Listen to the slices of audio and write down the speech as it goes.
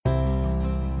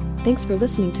Thanks for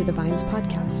listening to the Vines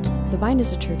podcast. The Vine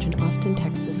is a church in Austin,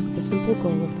 Texas, with the simple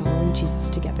goal of following Jesus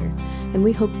together, and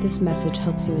we hope this message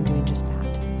helps you in doing just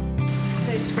that.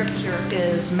 Today's scripture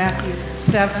is Matthew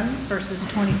 7,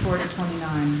 verses 24 to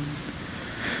 29.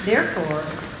 Therefore,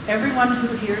 everyone who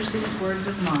hears these words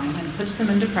of mine and puts them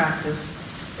into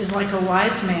practice is like a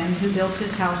wise man who built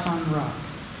his house on rock.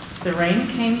 The rain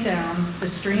came down, the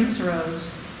streams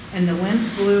rose, and the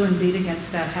winds blew and beat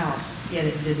against that house, yet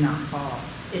it did not fall.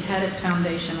 It had its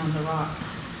foundation on the rock.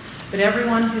 But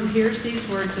everyone who hears these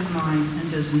words of mine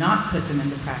and does not put them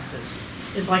into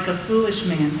practice is like a foolish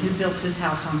man who built his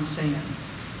house on sand.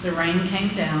 The rain came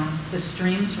down, the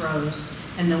streams rose,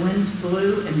 and the winds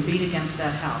blew and beat against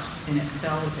that house, and it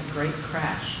fell with a great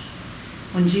crash.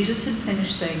 When Jesus had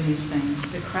finished saying these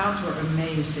things, the crowds were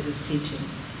amazed at his teaching,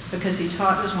 because he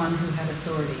taught as one who had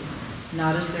authority,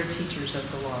 not as their teachers of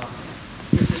the law.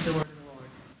 This is the word of the Lord.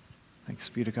 Thanks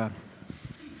be to God.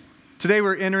 Today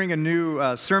we're entering a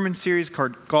new sermon series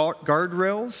called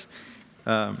Guardrails.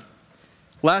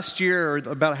 Last year, or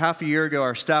about half a year ago,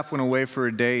 our staff went away for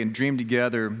a day and dreamed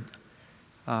together,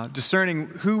 discerning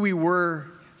who we were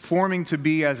forming to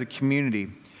be as a community.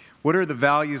 What are the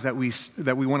values that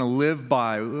we want to live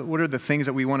by? What are the things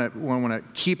that we want to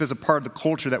keep as a part of the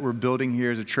culture that we're building here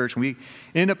as a church? And we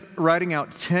end up writing out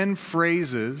 10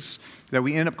 phrases that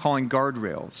we end up calling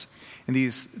guardrails. And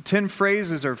these 10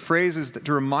 phrases are phrases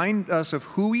to remind us of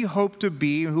who we hope to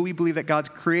be, who we believe that God's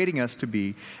creating us to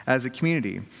be as a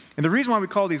community. And the reason why we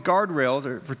call these guardrails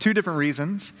are for two different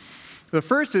reasons. The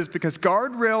first is because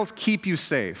guardrails keep you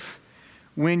safe.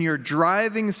 When you're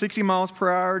driving 60 miles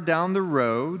per hour down the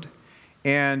road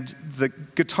and the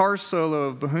guitar solo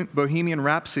of Bohemian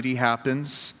Rhapsody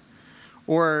happens,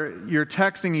 or you're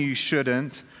texting you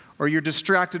shouldn't, or you're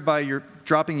distracted by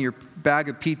dropping your bag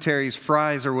of P. Terry's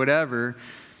fries or whatever,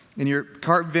 and your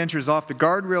cart ventures off, the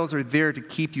guardrails are there to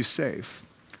keep you safe.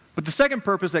 But the second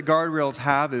purpose that guardrails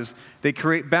have is they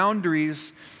create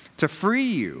boundaries to free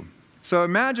you. So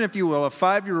imagine, if you will, a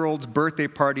 5-year-old's birthday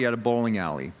party at a bowling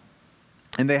alley.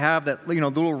 And they have that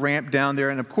little ramp down there,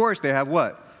 and of course they have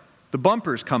what? The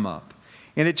bumpers come up.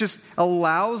 And it just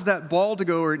allows that ball to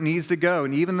go where it needs to go.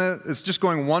 And even though it's just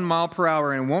going 1 mile per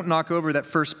hour and won't knock over that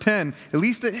first pin, at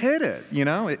least it hit it,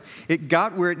 It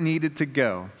got where it needed to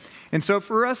go. And so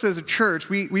for us as a church,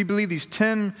 we believe these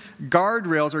 10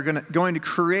 guardrails are going to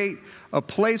create a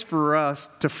place for us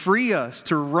to free us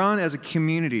to run as a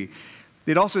community.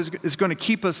 It also is going to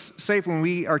keep us safe when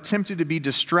we are tempted to be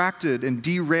distracted and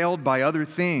derailed by other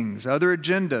things, other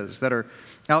agendas that are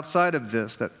outside of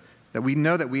this, that we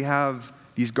know that we have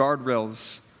these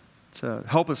guardrails to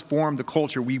help us form the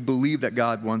culture we believe that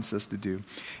God wants us to do.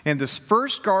 And this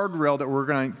first guardrail that we're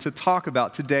going to talk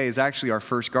about today is actually our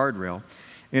first guardrail.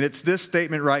 And it's this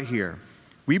statement right here.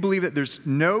 We believe that there's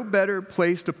no better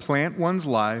place to plant one's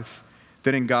life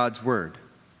than in God's Word.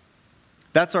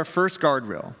 That's our first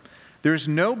guardrail. There's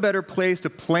no better place to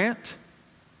plant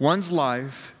one's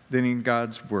life than in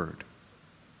God's Word.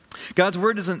 God's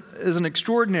Word is an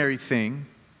extraordinary thing.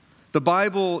 The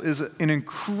Bible is an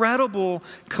incredible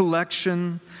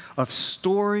collection of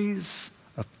stories,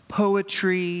 of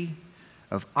poetry,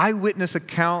 of eyewitness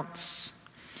accounts.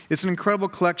 It's an incredible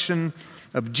collection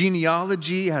of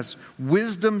genealogy, has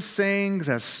wisdom sayings,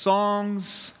 has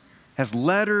songs, has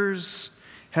letters,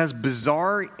 has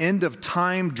bizarre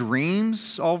end-of-time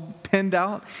dreams all penned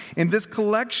out. And this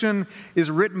collection is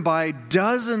written by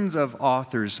dozens of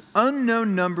authors,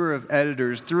 unknown number of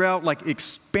editors throughout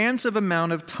expansive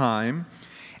amount of time,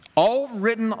 all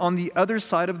written on the other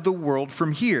side of the world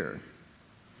from here.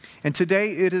 And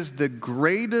today it is the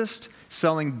greatest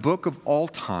selling book of all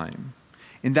time.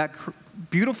 And that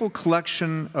beautiful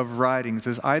collection of writings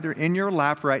is either in your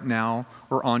lap right now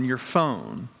or on your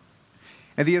phone.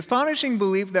 And the astonishing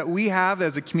belief that we have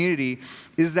as a community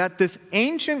is that this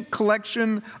ancient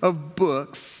collection of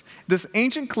books, this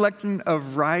ancient collection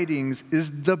of writings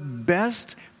is the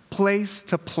best place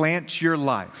to plant your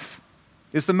life.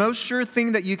 It's the most sure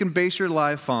thing that you can base your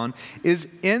life on is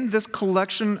in this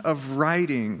collection of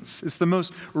writings. It's the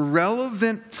most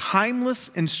relevant, timeless,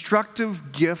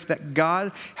 instructive gift that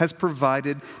God has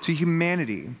provided to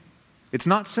humanity. It's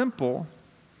not simple,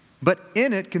 but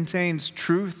in it contains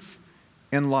truth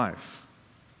in life.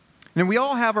 And we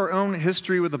all have our own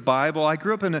history with the Bible. I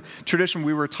grew up in a tradition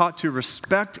we were taught to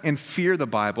respect and fear the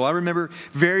Bible. I remember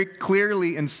very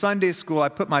clearly in Sunday school, I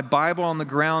put my Bible on the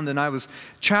ground and I was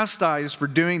chastised for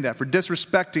doing that, for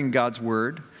disrespecting God's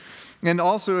Word. And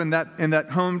also in that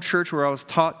home church where I was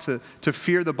taught to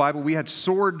fear the Bible, we had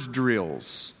sword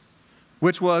drills,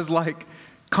 which was like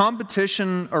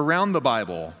competition around the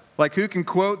Bible. Like who can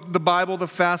quote the Bible the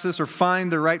fastest or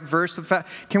find the right verse the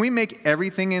fastest? Can we make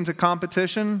everything into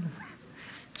competition?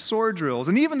 Sword drills.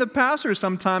 And even the pastor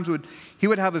sometimes would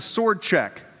have a sword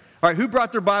check. All right, who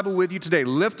brought their Bible with you today?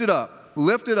 Lift it up.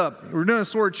 Lift it up. We're doing a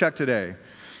sword check today.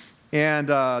 And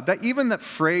that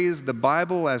phrase, the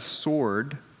Bible as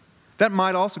sword, that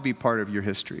might also be part of your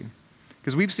history.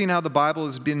 Because we've seen how the Bible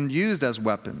has been used as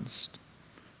weapons.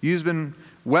 Used in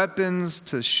weapons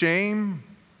to shame,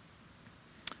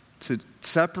 to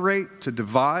separate, to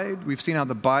divide. We've seen how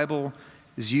the Bible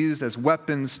is used as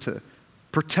weapons to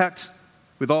protect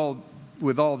with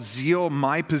all zeal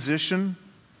my position.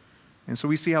 And so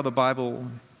we see how the Bible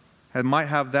might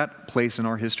have that place in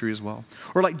our history as well.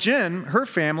 Or like Jen, her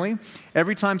family,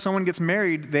 every time someone gets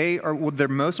married, their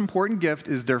most important gift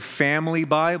is their family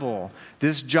Bible.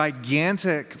 This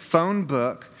gigantic phone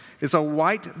book. It's a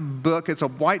white book. It's a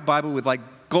white Bible with like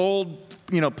gold,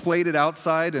 plated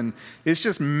outside, and it's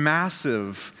just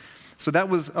massive. So that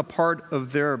was a part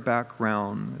of their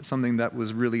background, something that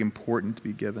was really important to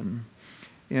be given.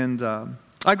 And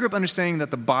I grew up understanding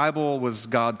that the Bible was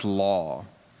God's law.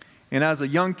 And as a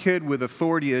young kid with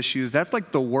authority issues, that's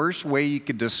like the worst way you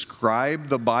could describe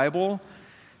the Bible,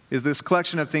 is this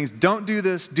collection of things. Don't do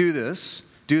this, do this,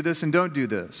 and don't do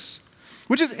this.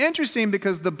 Which is interesting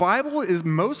because the Bible is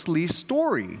mostly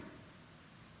story.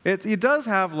 It does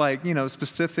have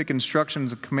specific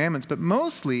instructions and commandments, but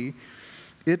mostly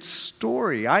it's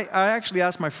story. I actually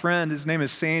asked my friend, his name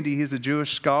is Sandy, he's a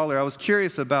Jewish scholar. I was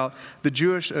curious about the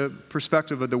Jewish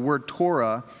perspective of the word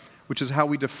Torah, which is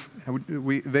how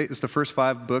it's the first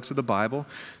 5 books of the Bible.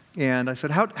 And I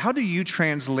said, how do you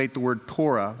translate the word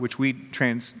Torah, which we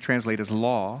translate as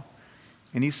law?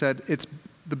 And he said, it's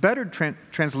the better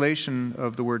translation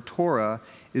of the word Torah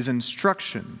is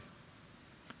instruction.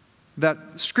 That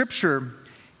Scripture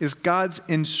is God's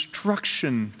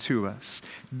instruction to us.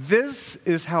 This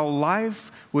is how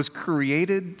life was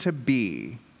created to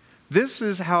be. This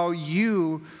is how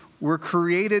you were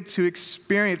created to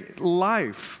experience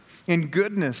life and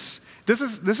goodness. This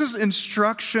is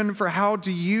instruction for how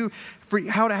to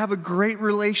have a great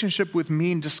relationship with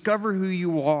me and discover who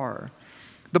you are.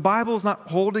 The Bible is not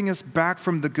holding us back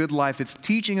from the good life. It's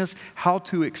teaching us how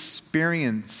to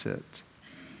experience it.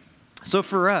 So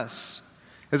for us,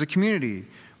 as a community,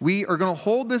 we are going to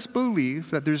hold this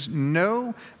belief that there's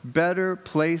no better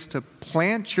place to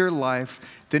plant your life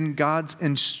than God's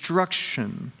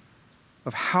instruction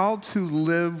of how to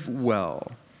live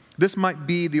well. This might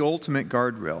be the ultimate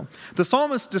guardrail. The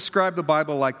psalmist described the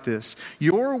Bible like this: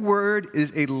 your word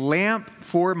is a lamp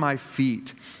for my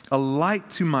feet, a light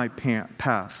to my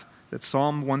path. That's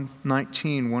Psalm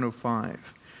 119,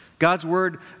 105. God's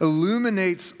word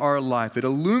illuminates our life. It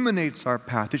illuminates our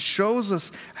path. It shows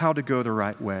us how to go the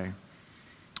right way.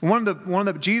 One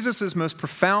of Jesus' most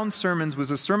profound sermons was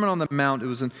the Sermon on the Mount.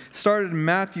 It started in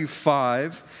Matthew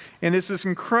 5, and it's this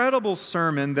incredible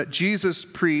sermon that Jesus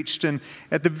preached. And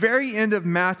at the very end of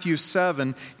Matthew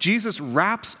 7, Jesus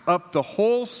wraps up the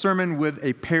whole sermon with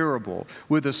a parable,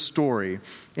 with a story.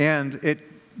 And it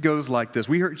goes like this.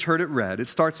 We heard it read. It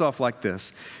starts off like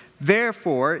this.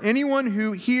 Therefore, anyone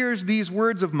who hears these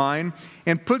words of mine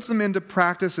and puts them into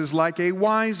practice is like a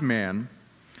wise man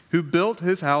who built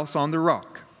his house on the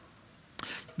rock.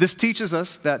 This teaches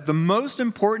us that the most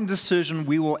important decision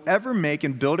we will ever make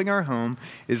in building our home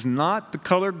is not the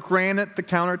color granite the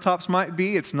countertops might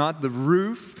be. It's not the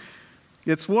roof.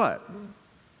 It's what?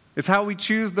 It's how we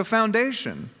choose the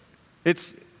foundation.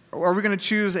 Are we going to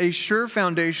choose a sure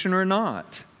foundation or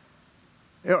not?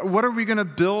 What are we going to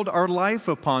build our life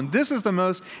upon? This is the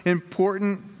most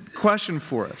important question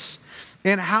for us.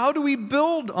 And how do we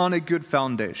build on a good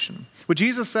foundation? Well,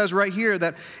 Jesus says right here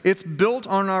that it's built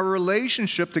on our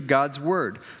relationship to God's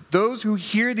word. Those who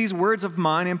hear these words of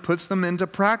mine and puts them into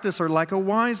practice are like a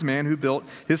wise man who built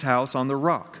his house on the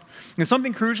rock. And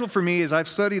something crucial for me as I've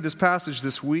studied this passage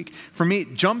this week, for me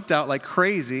it jumped out like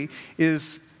crazy,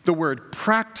 is the word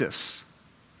practice.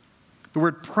 The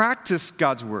word practice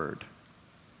God's word.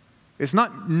 It's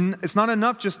not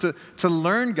enough just to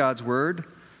learn God's word,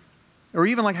 or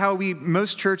even like how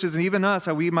most churches and even us,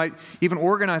 how we might even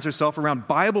organize ourselves around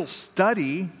Bible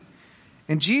study.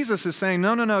 And Jesus is saying,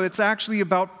 no, it's actually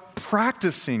about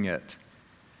practicing it.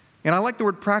 And I like the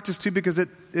word practice too because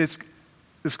it's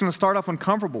going to start off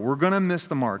uncomfortable. We're going to miss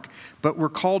the mark. But we're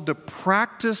called to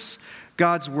practice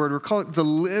God's word. We're called to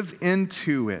live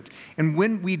into it. And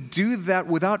when we do that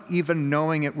without even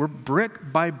knowing it, we're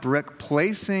brick by brick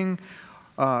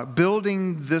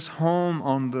building this home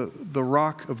on the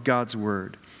rock of God's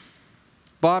word.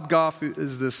 Bob Goff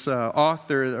is this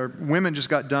author. Women just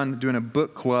got done doing a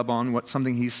book club on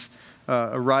something he's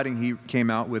a writing he came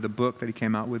out with, a book that he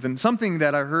came out with. And something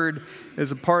that I heard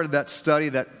as a part of that study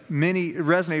that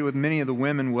resonated with many of the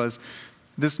women was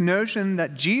this notion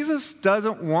that Jesus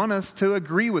doesn't want us to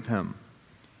agree with him.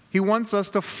 He wants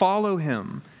us to follow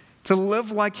him, to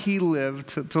live like he lived,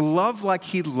 to love like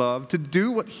he loved, to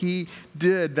do what he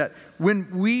did. That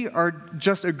when we are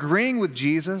just agreeing with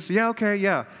Jesus,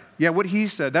 what he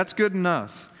said, that's good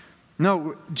enough.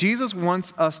 No, Jesus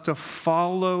wants us to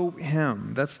follow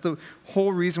him. That's the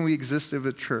whole reason we exist as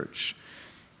a church.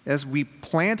 As we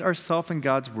plant ourselves in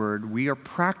God's word, we are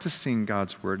practicing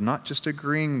God's word, not just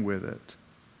agreeing with it.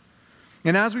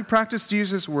 And as we practice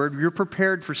Jesus' word, we're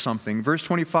prepared for something. Verse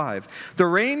 25, the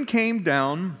rain came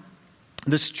down,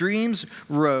 the streams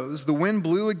rose, the wind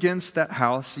blew against that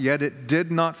house, yet it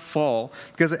did not fall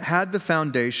because it had the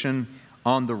foundation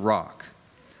on the rock.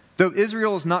 Though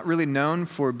Israel is not really known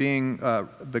for being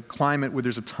the climate where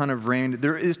there's a ton of rain,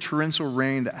 there is torrential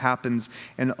rain that happens,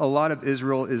 and a lot of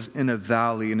Israel is in a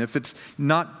valley. And if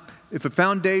a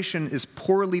foundation is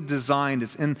poorly designed,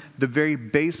 it's in the very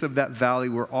base of that valley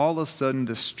where all of a sudden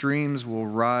the streams will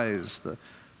rise,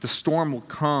 the storm will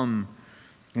come,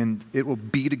 and it will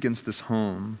beat against this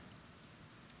home.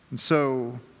 And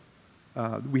so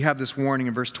we have this warning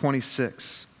in verse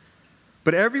 26.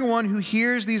 But everyone who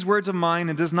hears these words of mine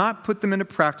and does not put them into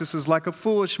practice is like a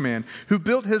foolish man who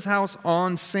built his house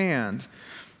on sand.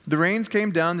 The rains came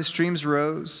down, the streams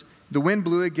rose, the wind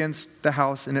blew against the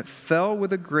house, and it fell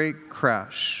with a great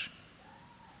crash.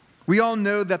 We all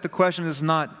know that the question is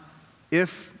not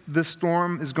if the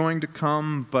storm is going to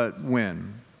come, but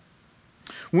when.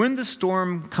 When the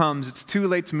storm comes, it's too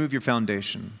late to move your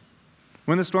foundation.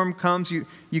 When the storm comes,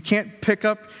 you can't pick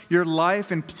up your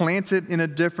life and plant it in a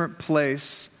different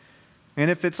place. And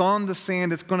if it's on the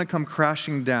sand, it's going to come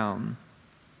crashing down.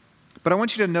 But I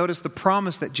want you to notice the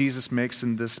promise that Jesus makes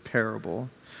in this parable.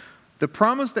 The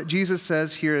promise that Jesus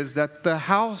says here is that the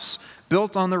house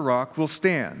built on the rock will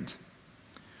stand.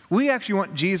 We actually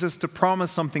want Jesus to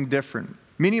promise something different.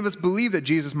 Many of us believe that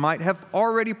Jesus might have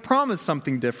already promised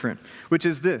something different, which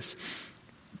is this.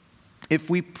 If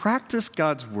we practice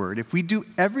God's word, if we do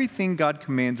everything God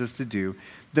commands us to do,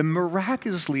 then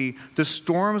miraculously the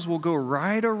storms will go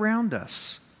right around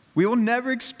us. We will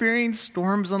never experience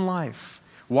storms in life.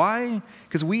 Why?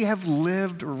 Because we have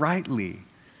lived rightly.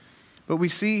 But we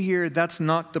see here that's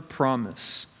not the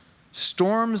promise.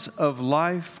 Storms of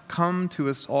life come to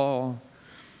us all.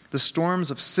 The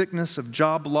storms of sickness, of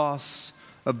job loss,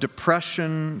 of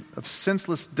depression, of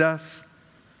senseless death,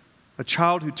 a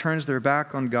child who turns their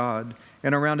back on God,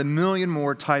 and around 1 million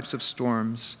more types of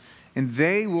storms. And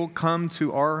they will come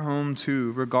to our home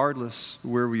too, regardless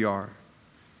where we are.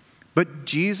 But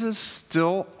Jesus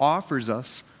still offers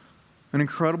us an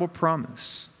incredible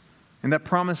promise. And that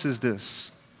promise is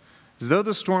this. As though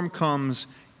the storm comes,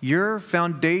 your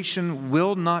foundation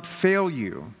will not fail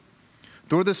you.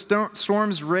 Though the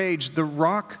storms rage, the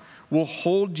rock will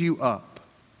hold you up.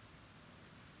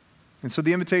 And so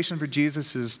the invitation for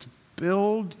Jesus is to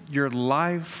build your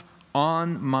life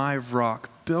on my rock.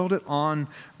 Build it on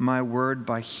my word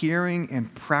by hearing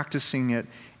and practicing it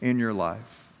in your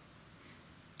life.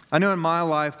 I know in my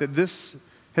life that this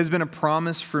has been a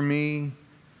promise for me,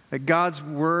 that God's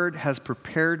word has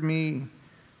prepared me,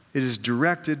 it has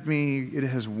directed me, it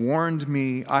has warned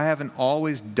me. I haven't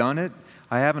always done it.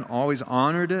 I haven't always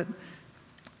honored it.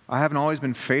 I haven't always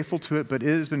been faithful to it, but it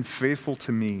has been faithful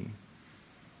to me.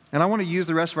 And I want to use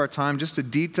the rest of our time just to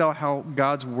detail how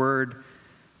God's word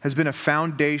has been a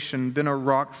foundation, been a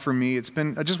rock for me.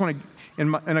 In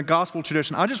a gospel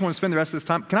tradition, I just want to spend the rest of this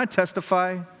time. Can I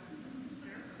testify?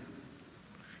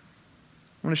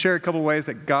 I want to share a couple ways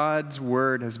that God's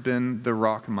word has been the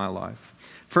rock in my life.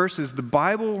 First is the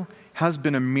Bible has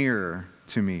been a mirror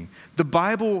to me. The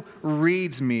Bible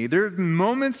reads me. There are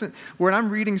moments where I'm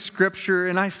reading scripture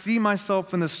and I see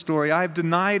myself in the story. I have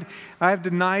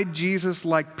denied Jesus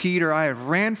like Peter. I have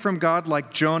ran from God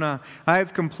like Jonah. I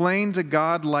have complained to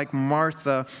God like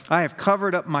Martha. I have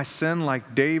covered up my sin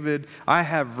like David. I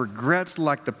have regrets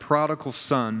like the prodigal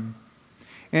son.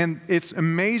 And it's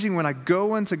amazing when I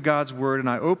go into God's word and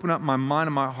I open up my mind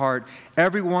and my heart,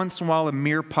 every once in a while a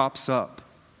mirror pops up.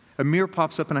 A mirror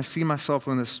pops up and I see myself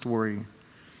in this story.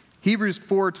 Hebrews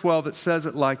 4:12, it says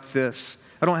it like this.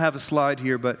 I don't have a slide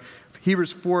here, but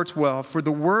Hebrews 4:12. For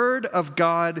the word of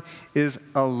God is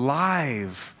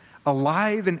alive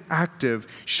and active,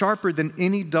 sharper than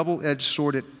any double-edged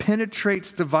sword. It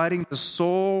penetrates, dividing the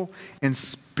soul and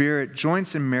spirit,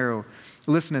 joints and marrow.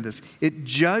 Listen to this. It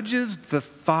judges the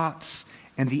thoughts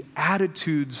and the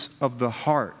attitudes of the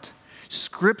heart.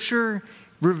 Scripture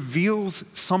reveals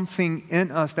something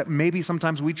in us that maybe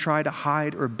sometimes we try to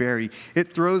hide or bury.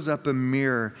 It throws up a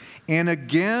mirror. And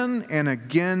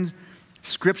again,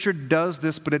 Scripture does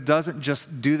this, but it doesn't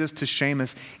just do this to shame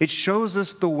us. It shows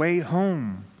us the way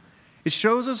home. It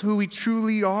shows us who we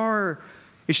truly are.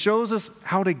 It shows us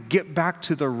how to get back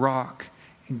to the rock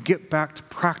and get back to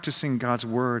practicing God's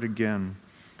word again.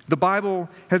 The Bible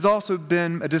has also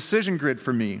been a decision grid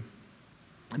for me.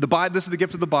 This is the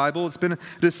gift of the Bible. It's been a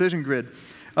decision grid.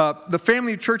 The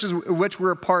family churches which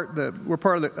we're part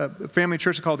of the family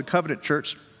church called the Covenant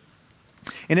Church.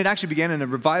 And it actually began in a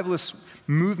revivalist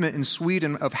movement in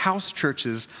Sweden of house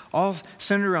churches, all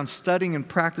centered around studying and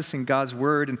practicing God's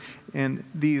word. And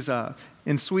these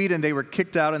in Sweden, they were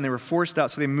kicked out and they were forced out,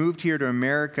 so they moved here to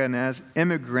America. And as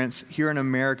immigrants here in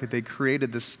America, they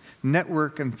created this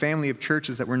network and family of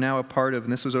churches that we're now a part of.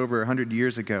 And this was over 100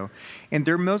 years ago. And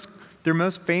their most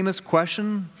famous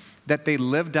question that they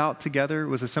lived out together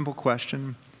was a simple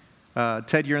question.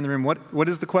 Ted, you're in the room. What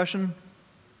is the question?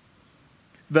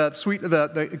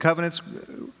 The covenants.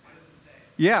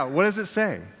 Yeah, what does it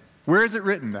say? Where is it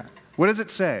written that? What does it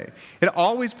say? It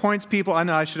always points people. I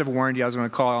know I should have warned you. I was going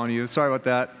to call on you. Sorry about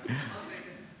that.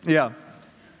 Yeah.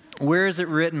 Where is it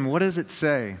written? What does it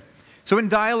say? So in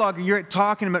dialogue,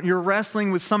 you're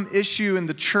wrestling with some issue in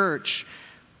the church.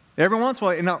 Every once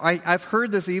in a while, I've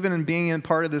heard this even in being in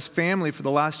part of this family for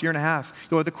the last year and a half.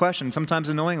 You'll have the question, sometimes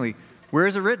annoyingly, where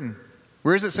is it written?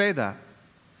 Where does it say that?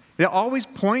 It always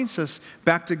points us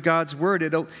back to God's word.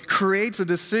 It creates a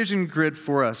decision grid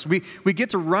for us. We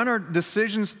get to run our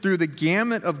decisions through the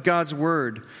gamut of God's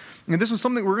word. And this is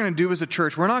something we're going to do as a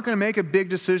church. We're not going to make a big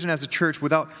decision as a church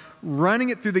without running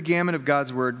it through the gamut of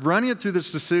God's word, running it through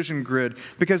this decision grid,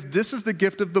 because this is the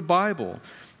gift of the Bible.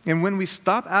 And when we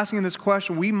stop asking this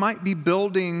question, we might be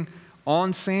building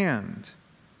on sand.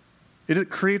 It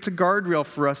creates a guardrail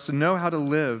for us to know how to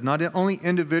live, not only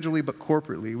individually, but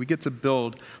corporately. We get to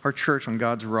build our church on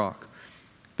God's rock.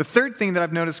 The third thing that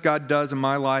I've noticed God does in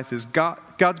my life is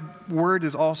God's word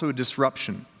is also a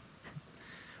disruption.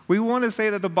 We want to say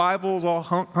that the Bible is all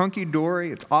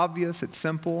hunky-dory, it's obvious, it's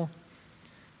simple.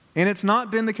 And it's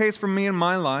not been the case for me in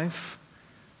my life.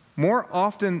 More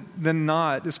often than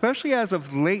not, especially as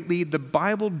of lately, the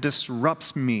Bible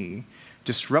disrupts me.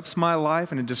 Disrupts my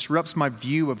life, and it disrupts my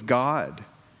view of God.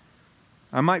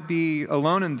 I might be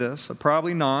alone in this,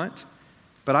 probably not,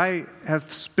 but I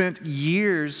have spent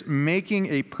years making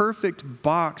a perfect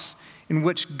box in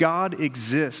which God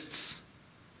exists.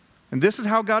 And this is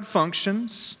how God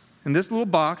functions. In this little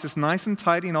box, it's nice and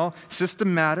tidy and all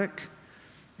systematic.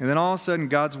 And then all of a sudden,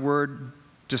 God's word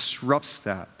disrupts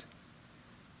that.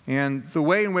 And the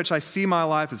way in which I see my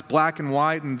life is black and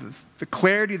white, and the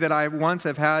clarity that I once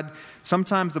have had,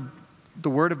 sometimes the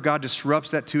Word of God disrupts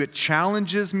that too. It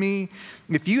challenges me.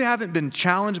 If you haven't been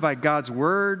challenged by God's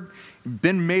Word,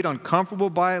 been made uncomfortable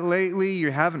by it lately,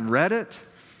 you haven't read it,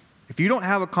 if you don't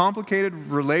have a complicated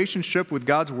relationship with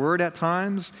God's Word at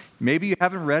times, maybe you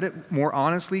haven't read it more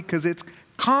honestly because it's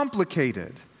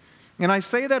complicated. And I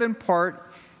say that in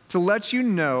part to let you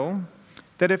know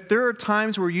that if there are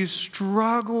times where you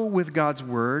struggle with God's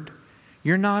word,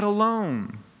 you're not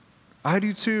alone. I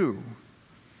do too.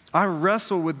 I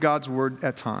wrestle with God's word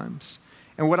at times.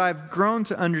 And what I've grown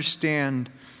to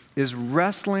understand is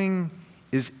wrestling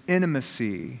is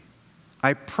intimacy.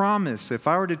 I promise if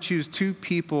I were to choose two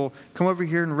people, come over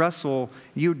here and wrestle,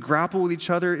 you would grapple with each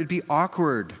other, it'd be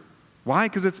awkward. Why?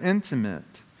 Because it's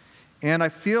intimate. And I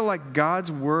feel like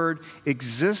God's word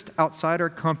exists outside our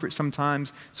comfort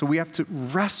sometimes, so we have to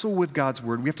wrestle with God's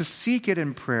word. We have to seek it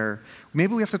in prayer.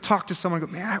 Maybe we have to talk to someone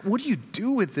and go, man, what do you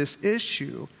do with this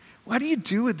issue? What do you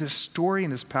do with this story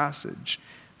and this passage?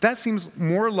 That seems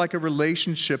more like a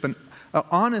relationship, an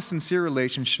honest, sincere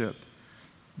relationship,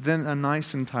 than a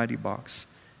nice and tidy box.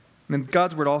 And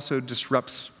God's word also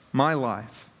disrupts my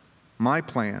life, my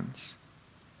plans,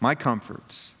 my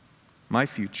comforts, my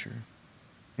future.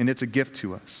 And it's a gift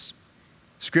to us.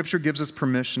 Scripture gives us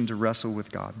permission to wrestle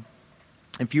with God.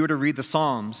 If you were to read the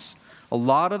Psalms, a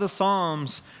lot of the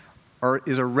Psalms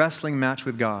is a wrestling match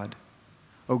with God.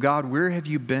 Oh God, where have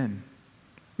you been?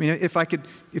 I mean, if I could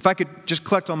just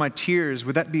collect all my tears,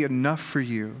 would that be enough for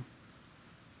you?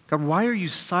 God, why are you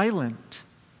silent?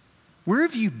 Where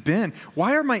have you been?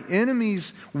 Why are my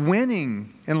enemies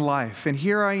winning in life? And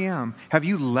here I am. Have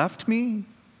you left me?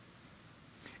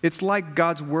 It's like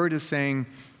God's word is saying,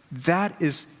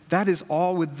 that's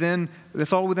all within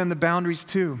the boundaries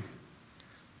too.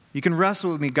 You can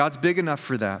wrestle with me. God's big enough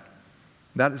for that.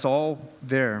 That is all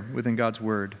there within God's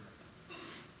word.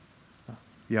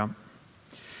 Yeah.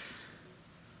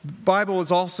 The Bible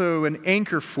is also an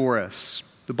anchor for us.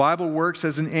 The Bible works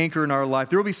as an anchor in our life.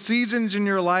 There will be seasons in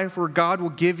your life where God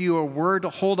will give you a word to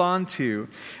hold on to.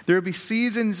 There will be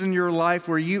seasons in your life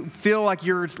where you feel like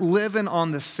you're living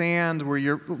on the sand, where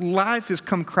your life has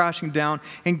come crashing down,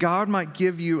 and God might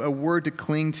give you a word to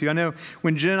cling to. I know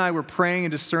when Jen and I were praying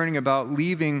and discerning about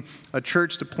leaving a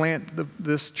church to plant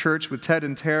this church with Ted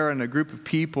and Tara and a group of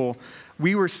people,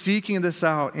 we were seeking this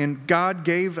out, and God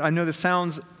gave, I know this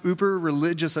sounds uber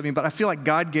religious of me, but I feel like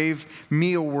God gave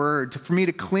me a word for me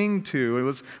to cling to. It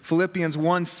was Philippians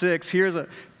 1:6.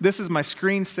 This is my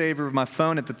screensaver of my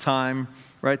phone at the time,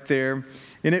 right there.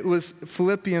 And it was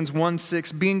Philippians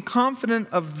 1:6, being confident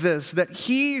of this, that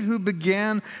he who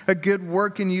began a good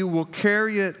work in you will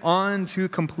carry it on to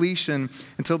completion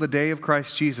until the day of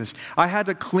Christ Jesus. I had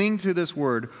to cling to this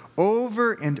word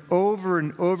over and over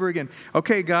and over again.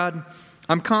 Okay, God,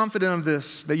 I'm confident of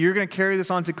this, that you're going to carry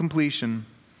this on to completion.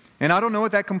 And I don't know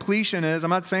what that completion is. I'm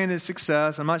not saying it's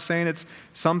success. I'm not saying it's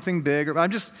something big. We're going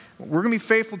to be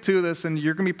faithful to this, and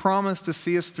you're going to be promised to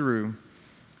see us through.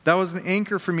 That was an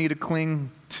anchor for me to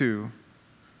cling to,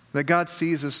 that God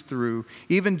sees us through.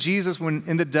 Even Jesus, when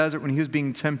in the desert, when he was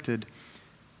being tempted,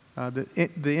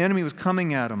 the enemy was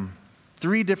coming at him.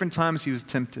 3 different times he was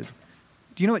tempted.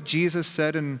 Do you know what Jesus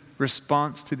said in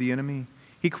response to the enemy?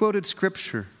 He quoted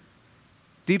Scripture.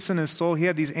 Deep in his soul, he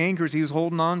had these anchors he was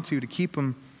holding on to keep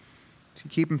him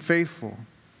faithful.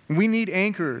 And we need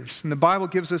anchors, and the Bible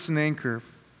gives us an anchor.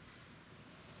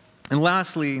 And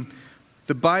lastly,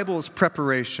 the Bible is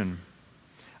preparation.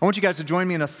 I want you guys to join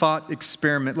me in a thought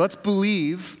experiment. Let's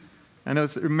believe, I know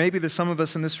maybe there's some of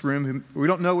us in this room who we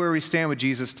don't know where we stand with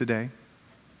Jesus today.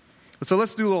 So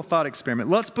let's do a little thought experiment.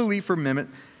 Let's believe for a minute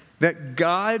that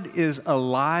God is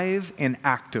alive and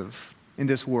active in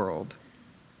this world.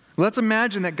 Let's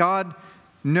imagine that God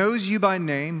knows you by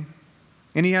name,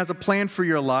 and he has a plan for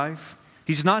your life.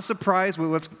 He's not surprised with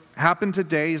what's happened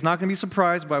today. He's not going to be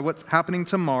surprised by what's happening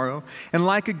tomorrow. And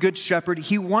like a good shepherd,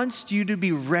 he wants you to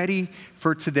be ready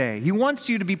for today. He wants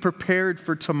you to be prepared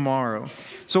for tomorrow.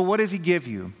 So what does he give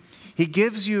you? He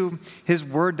gives you his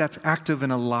word that's active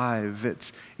and alive.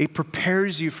 It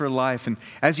prepares you for life. And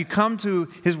as you come to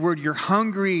his word, you're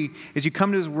hungry. As you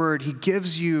come to his word, he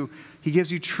gives you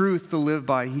truth to live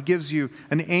by. He gives you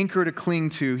an anchor to cling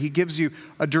to. He gives you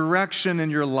a direction in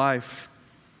your life.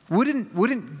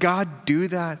 Wouldn't God do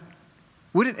that?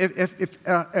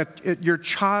 If your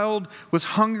child was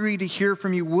hungry to hear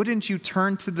from you, wouldn't you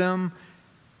turn to them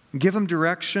and give them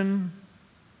direction?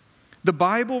 The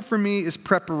Bible for me is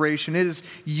preparation. It is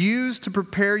used to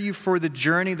prepare you for the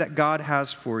journey that God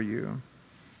has for you.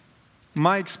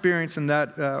 My experience in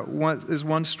that is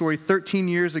one story. 13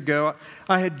 years ago,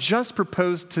 I had just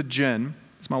proposed to Jen.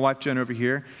 It's my wife, Jen, over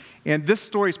here. And this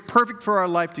story is perfect for our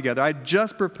life together. I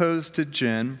just proposed to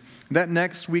Jen. That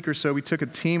next week or so, we took a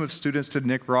team of students to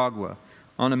Nicaragua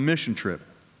on a mission trip.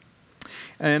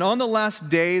 And on the last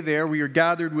day there, we were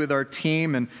gathered with our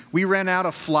team, and we ran out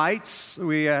of flights.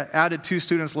 We added 2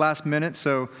 students last minute,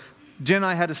 so Jen and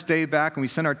I had to stay back, and we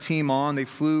sent our team on. They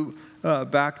flew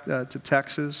back to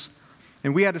Texas,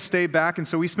 and we had to stay back. And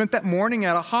so we spent that morning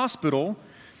at a hospital,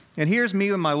 and here's me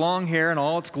with my long hair in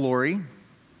all its glory.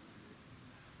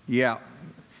 Yeah,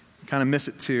 kind of miss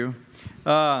it too.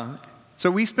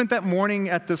 So we spent that morning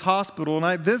at this hospital, and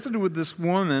I visited with this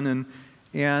woman,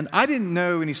 and I didn't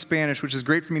know any Spanish, which is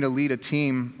great for me to lead a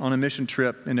team on a mission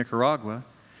trip in Nicaragua.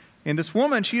 And this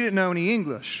woman, she didn't know any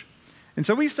English. And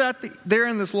so we sat there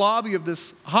in this lobby of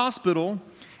this hospital,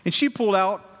 and she pulled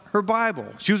out her Bible.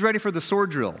 She was ready for the sword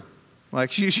drill.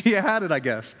 Like she had it, I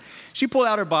guess. She pulled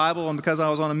out her Bible, and because I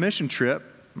was on a mission trip,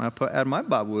 I had my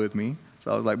Bible with me.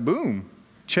 So I was like, boom,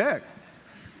 check.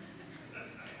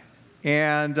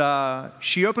 And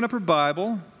she opened up her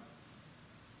Bible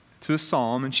to a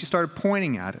psalm, and she started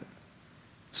pointing at it.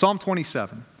 Psalm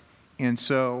 27. And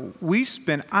so we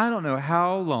spent, I don't know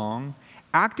how long,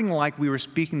 acting like we were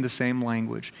speaking the same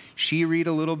language. She'd read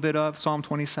a little bit of Psalm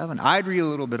 27. I'd read a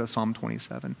little bit of Psalm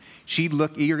 27. She'd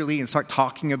look eagerly and start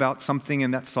talking about something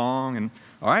in that song. And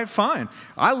all right, fine.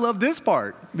 I love this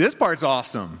part. This part's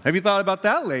awesome. Have you thought about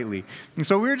that lately? And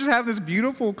so we were just having this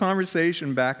beautiful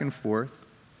conversation back and forth.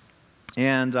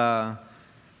 And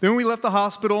then we left the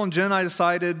hospital, and Jen and I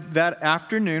decided that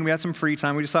afternoon, we had some free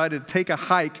time, we decided to take a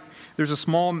hike. There's a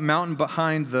small mountain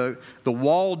behind the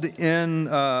walled-in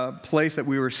place that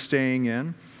we were staying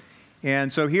in.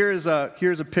 And so here's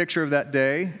a picture of that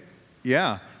day.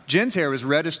 Yeah, Jen's hair was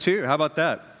reddish too. How about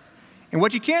that? And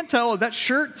what you can't tell is that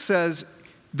shirt says,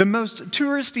 the most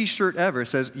touristy shirt ever. It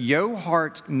says, Yo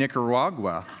Heart,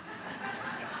 Nicaragua.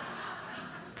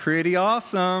 Pretty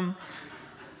awesome.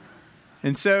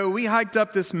 And so we hiked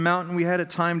up this mountain. We had it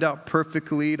timed out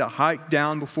perfectly to hike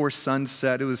down before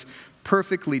sunset. It was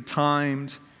perfectly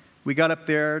timed. We got up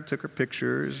there, took our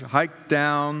pictures, hiked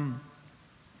down.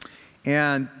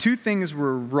 And two things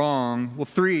were wrong. Well,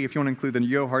 three, if you want to include the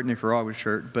Yo Heart Nicaragua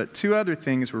shirt. But two other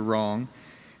things were wrong.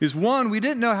 Is one, we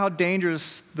didn't know how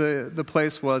dangerous the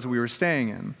place was we were staying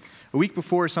in. A week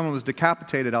before, someone was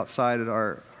decapitated outside at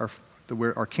our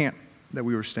camp that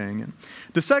we were staying in.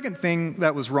 The second thing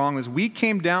that was wrong was we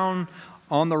came down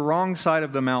on the wrong side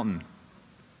of the mountain.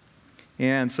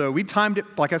 And so we timed it,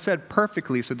 like I said,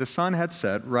 perfectly, so the sun had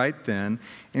set right then,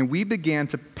 and we began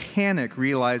to panic,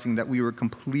 realizing that we were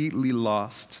completely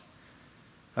lost.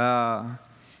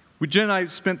 Jen and I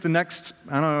spent the next,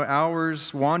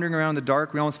 hours wandering around in the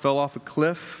dark. We almost fell off a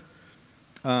cliff.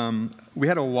 We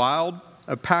had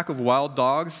a pack of wild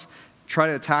dogs try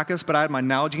to attack us, but I had my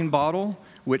Nalgene bottle,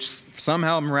 which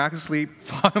somehow miraculously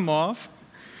fought them off.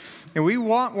 And we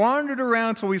wandered around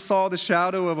until we saw the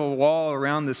shadow of a wall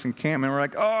around this encampment. We're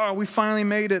like, oh, we finally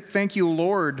made it. Thank you,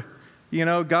 Lord.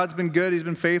 God's been good. He's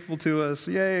been faithful to us.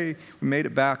 Yay. We made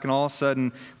it back. And all of a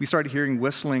sudden, we started hearing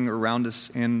whistling around us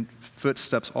and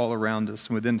footsteps all around us.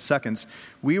 And within seconds,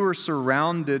 we were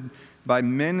surrounded by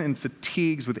men in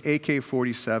fatigues with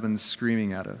AK-47s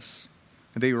screaming at us.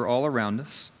 And they were all around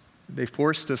us. They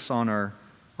forced us on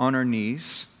our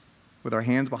knees with our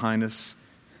hands behind us.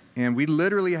 And we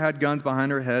literally had guns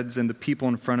behind our heads, and the people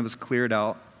in front of us cleared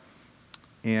out.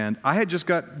 And I had just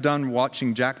got done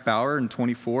watching Jack Bauer in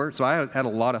 24, so I had a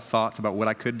lot of thoughts about what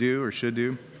I could do or should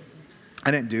do.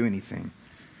 I didn't do anything.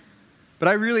 But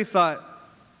I really thought,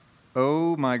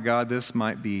 oh my God, this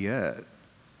might be it.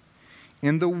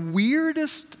 And the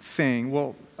weirdest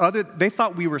thing, they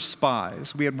thought we were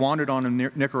spies. We had wandered on a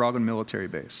Nicaraguan military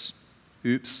base.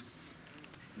 Oops.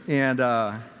 And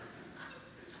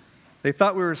they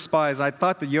thought we were spies. I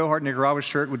thought the Yo Heart Nicaragua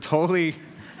shirt would totally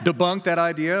debunk that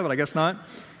idea, but I guess not.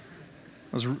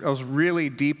 I was really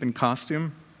deep in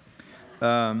costume.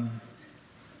 But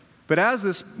as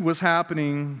this was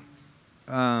happening,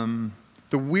 the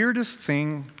weirdest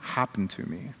thing happened to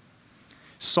me.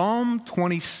 Psalm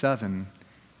 27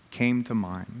 came to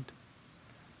mind.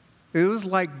 It was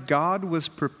like God was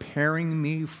preparing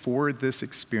me for this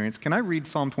experience. Can I read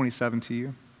Psalm 27 to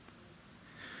you?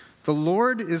 The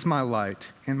Lord is my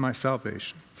light and my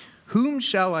salvation. Whom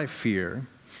shall I fear?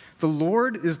 The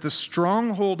Lord is the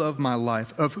stronghold of my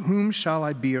life. Of whom shall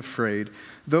I be afraid?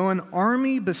 Though an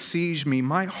army besiege me,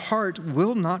 my heart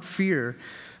will not fear.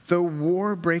 Though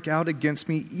war break out against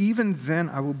me, even then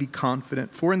I will be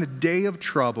confident. For in the day of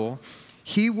trouble,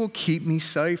 He will keep me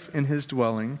safe in His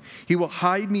dwelling. He will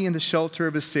hide me in the shelter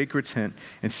of His sacred tent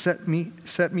and set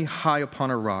me high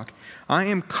upon a rock. I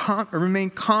remain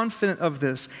confident of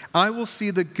this. I will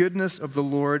see the goodness of the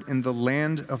Lord in the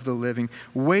land of the living.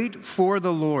 Wait for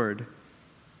the Lord.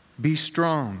 Be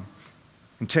strong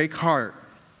and take heart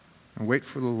and wait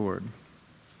for the Lord.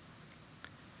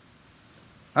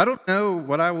 I don't know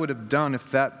what I would have done if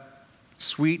that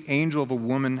sweet angel of a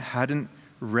woman hadn't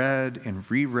read and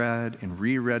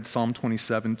reread Psalm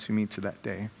 27 to me to that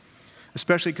day.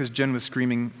 Especially because Jen was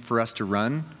screaming for us to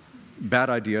run. Bad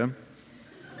idea.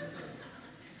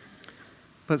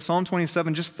 But Psalm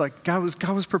 27, just like God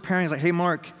was preparing. He's like, hey,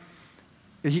 Mark,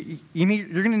 you're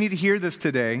going to need to hear this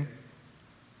today.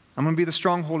 I'm going to be the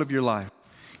stronghold of your life.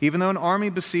 Even though an army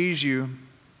besieges you,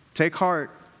 take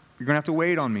heart. You're going to have to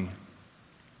wait on me.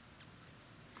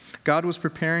 God was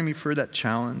preparing me for that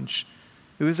challenge.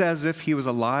 It was as if He was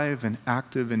alive and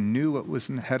active and knew what was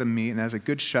ahead of me. And as a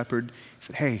good shepherd, He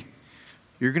said, hey,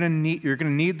 you're going to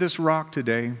need this rock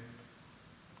today.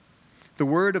 The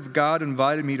Word of God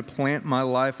invited me to plant my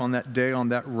life on that day on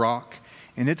that rock.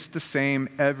 And it's the same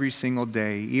every single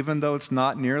day, even though it's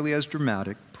not nearly as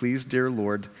dramatic. Please, dear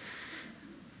Lord.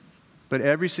 But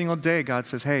every single day, God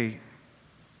says, hey,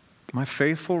 my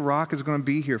faithful rock is going to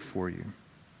be here for you.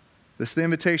 This is the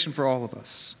invitation for all of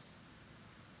us.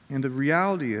 And the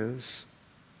reality is,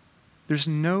 there's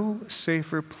no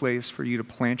safer place for you to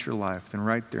plant your life than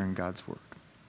right there in God's Word.